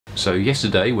So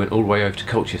yesterday went all the way over to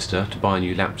Colchester to buy a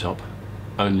new laptop,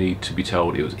 only to be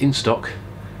told it was in stock,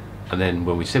 and then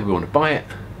when we said we want to buy it,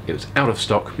 it was out of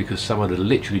stock because someone had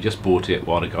literally just bought it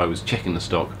while the guy was checking the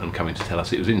stock and coming to tell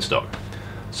us it was in stock.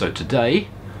 So today,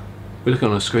 we're looking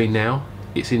on the screen now,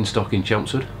 it's in stock in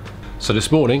Chelmsford. So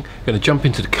this morning, I'm going to jump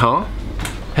into the car,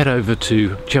 head over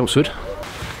to Chelmsford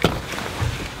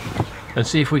and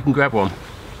see if we can grab one.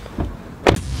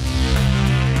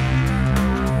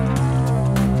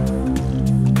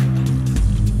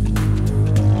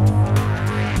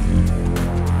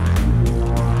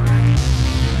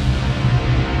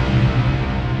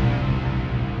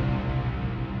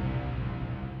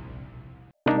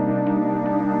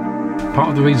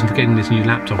 Part of the reason for getting this new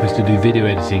laptop is to do video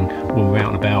editing when we're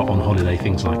out and about on holiday,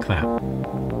 things like that.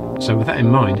 So with that in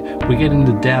mind, we're getting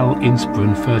the Dell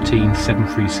Inspiron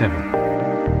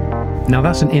 13737. Now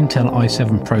that's an Intel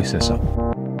i7 processor.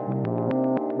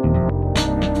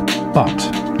 But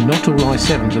not all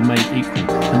i7s are made equal,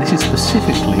 and this is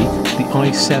specifically the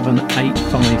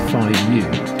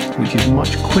i7-855U, which is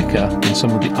much quicker than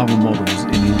some of the other models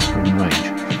in the Inspiron range.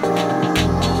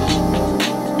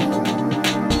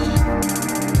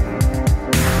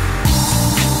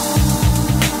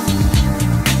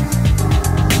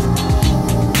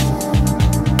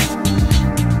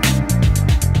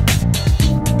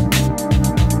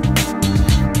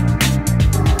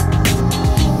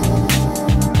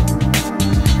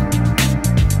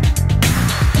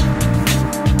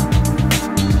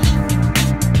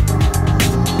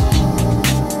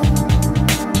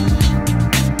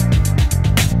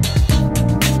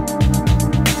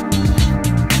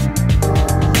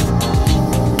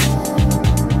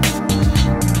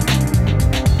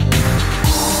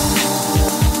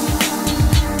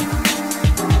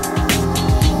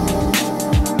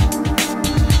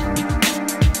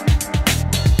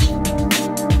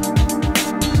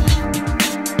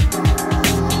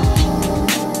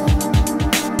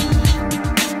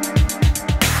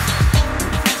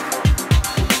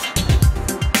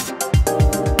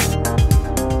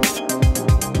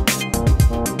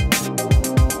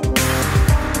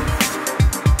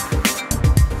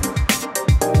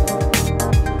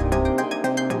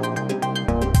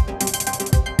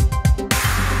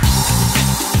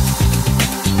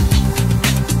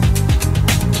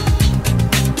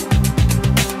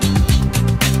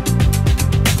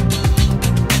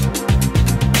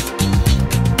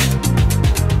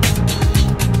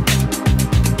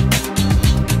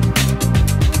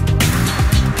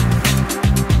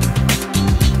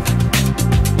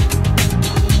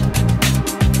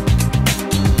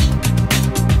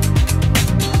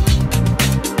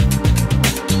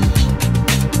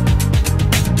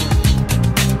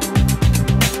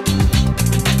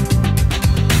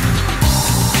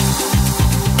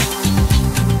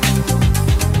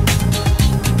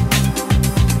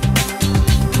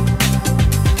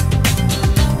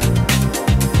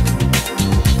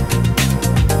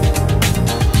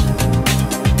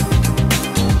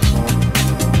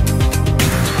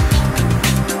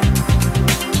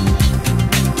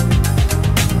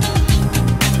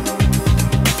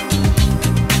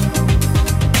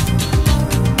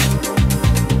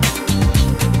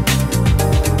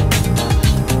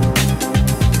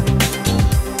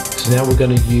 Now we're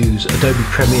going to use Adobe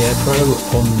Premiere Pro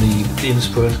on the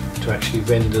Inspiron to actually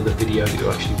render the video that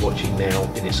you're actually watching now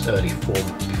in its early form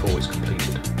before it's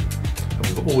completed. And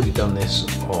we've already done this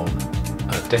on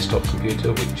a desktop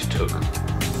computer, which took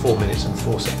 4 minutes and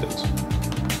 4 seconds.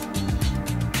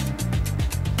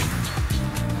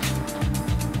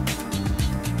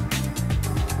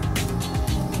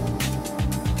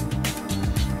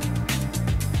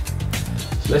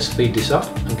 So let's speed this up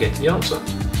and get to the answer.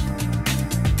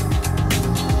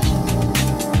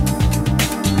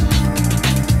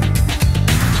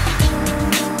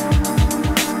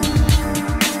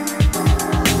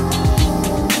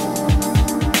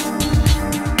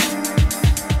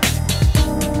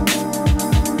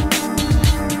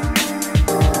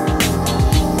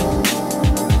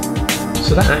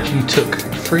 So that actually took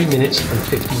 3 minutes and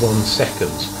 51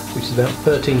 seconds, which is about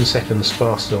 13 seconds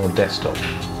faster on desktop.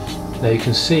 Now you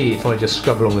can see, if I just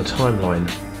scrub along the timeline,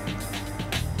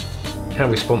 how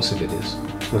responsive it is.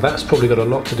 Well, that's probably got a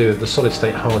lot to do with the solid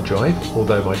state hard drive,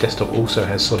 although my desktop also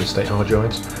has solid state hard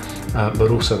drives,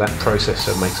 but also that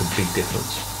processor makes a big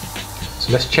difference.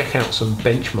 So let's check out some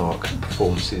benchmark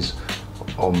performances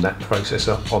on that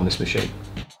processor on this machine.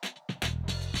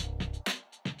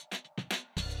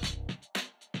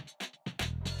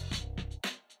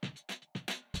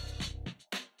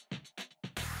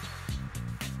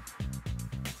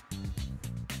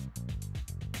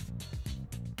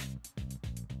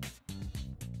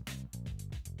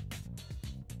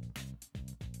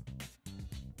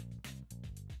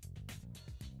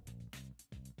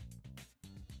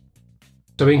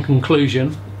 So in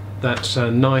conclusion, that's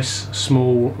a nice,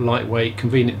 small, lightweight,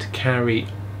 convenient to carry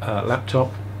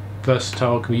laptop,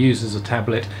 versatile, can be used as a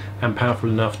tablet and powerful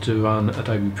enough to run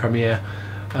Adobe Premiere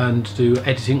and do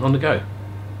editing on the go.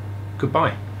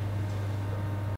 Goodbye.